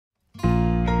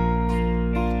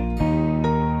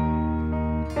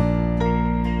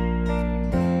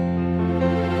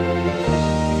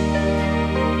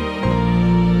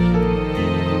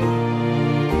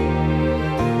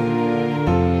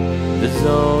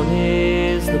TheZone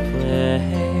is the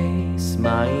place,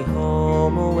 my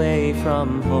home away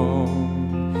from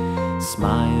home.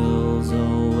 Smiles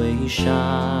always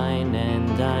shine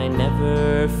and I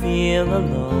never feel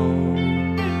alone.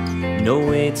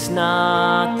 No, it's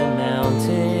not the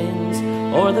mountains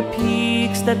or the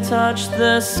peaks that touch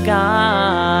the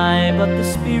sky, but the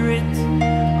spirit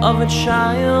of a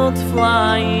child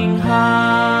flying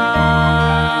high.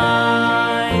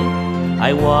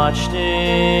 I watched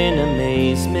in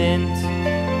amazement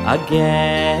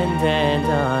again and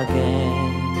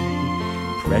again,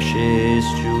 precious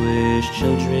Jewish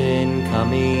children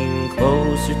coming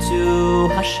closer to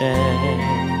Hashem,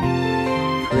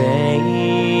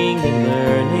 praying and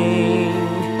learning,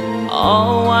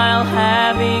 all while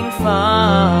having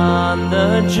fun.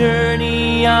 The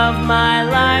journey of my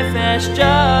life has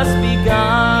just begun.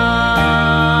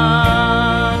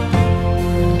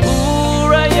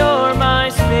 Oorah, you're my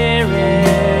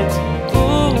spirit.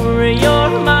 Oorah,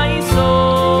 you're my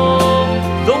soul.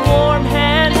 The warm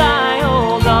hand I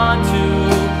hold on to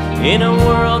in a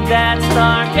world that's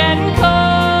dark and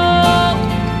cold.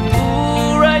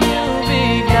 Oorah, you've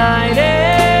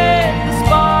ignited the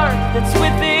spark that's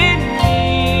within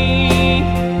me.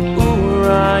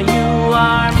 Oorah, you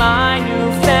are my new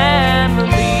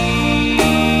family.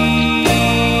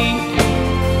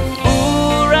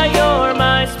 Oorah, you're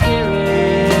my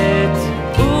spirit.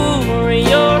 Oorah,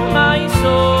 you're my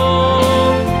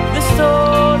soul. The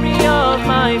story of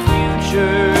my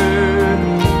future,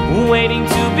 waiting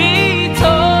to be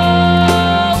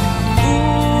told.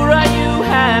 Oorah, you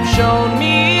have shown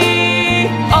me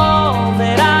all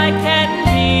that I can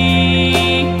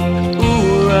be.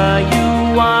 Oorah, you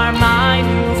are my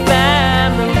new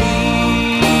family.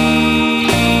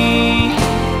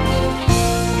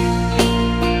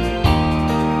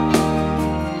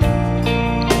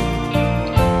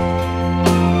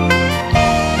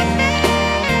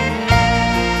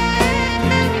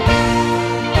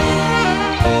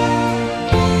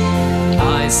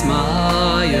 I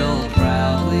smile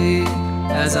proudly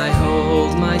as I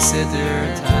hold my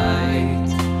siddur tight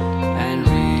and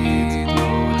read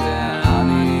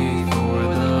Modani for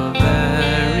the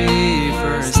very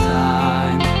first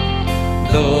time.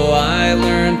 Though I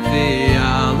learned the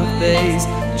Aleph Beis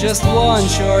just one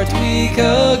short week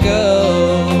ago,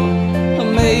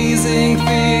 amazing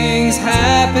things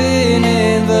happen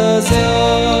in the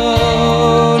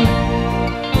zone.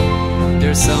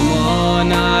 There's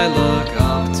someone I look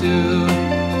up to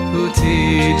who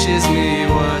teaches me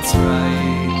what's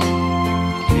right,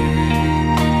 giving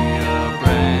me a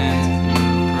brand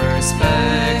new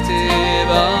perspective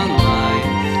on life.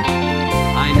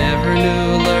 I never knew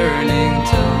learning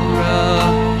Torah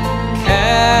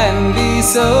can be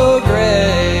so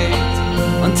great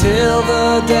until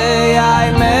the day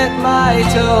I met my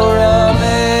Torah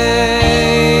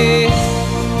mate.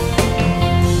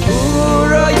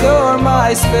 Oorah, you're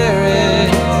my spirit.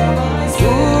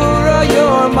 Oorah,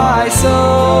 you're my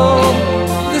soul.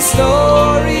 The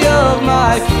story of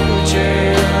my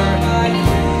future,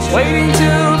 waiting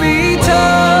to be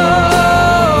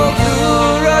told.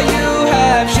 Oorah, you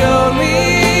have shown me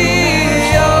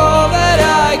all that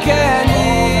I can be.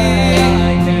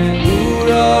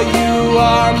 Oorah, you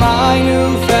are my new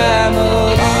family.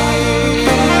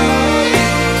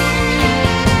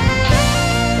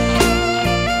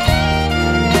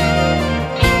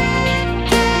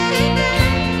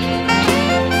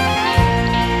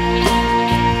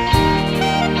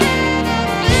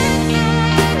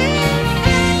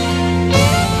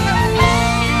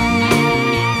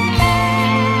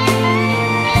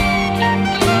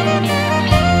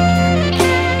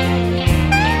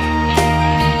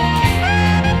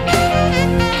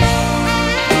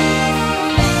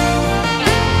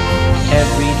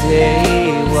 Every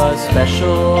day was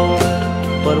special,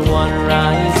 but one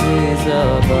rises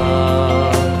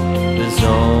above.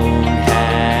 TheZone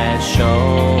has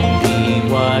shown me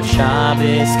what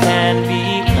Shabbos can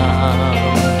become.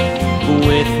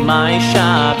 With my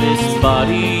Shabbos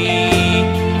buddy,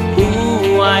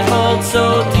 who I hold so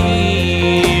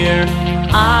dear,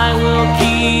 I will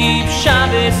keep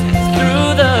Shabbos through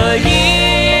the year.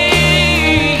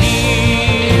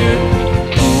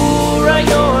 Oorah,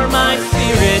 you're my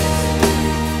spirit.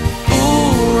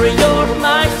 Oorah, you're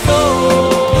my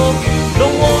soul. The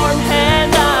warm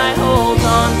hand I hold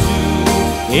on to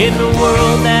in the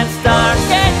world that's dark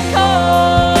and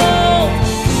cold.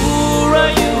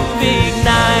 Oorah, you've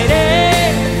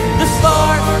ignited the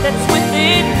spark that's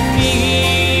within me.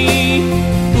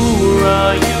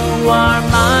 Oorah, you are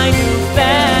my new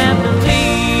family.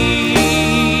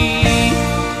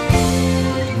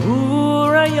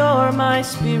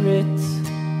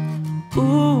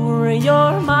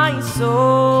 you're my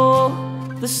soul.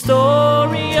 The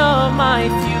story of my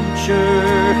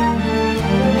future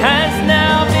has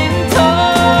now been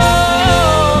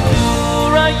told.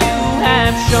 Oorah, you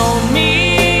have shown me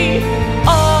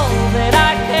all that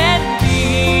I can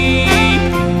be.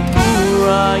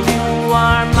 Oorah, you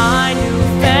are my new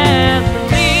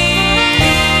family.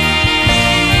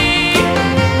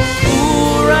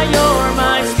 Oorah, you're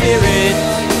my spirit.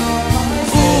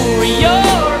 Oorah,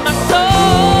 you're my soul.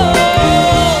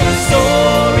 The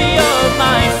story of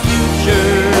my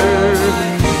future,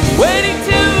 waiting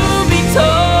to be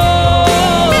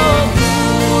told.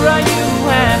 Oorah, you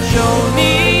have shown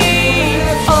me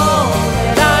all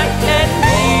that I can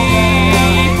be.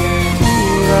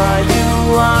 Oorah, you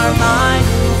are my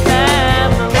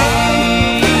family.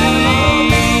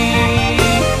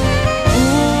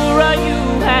 Oorah, you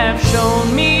have shown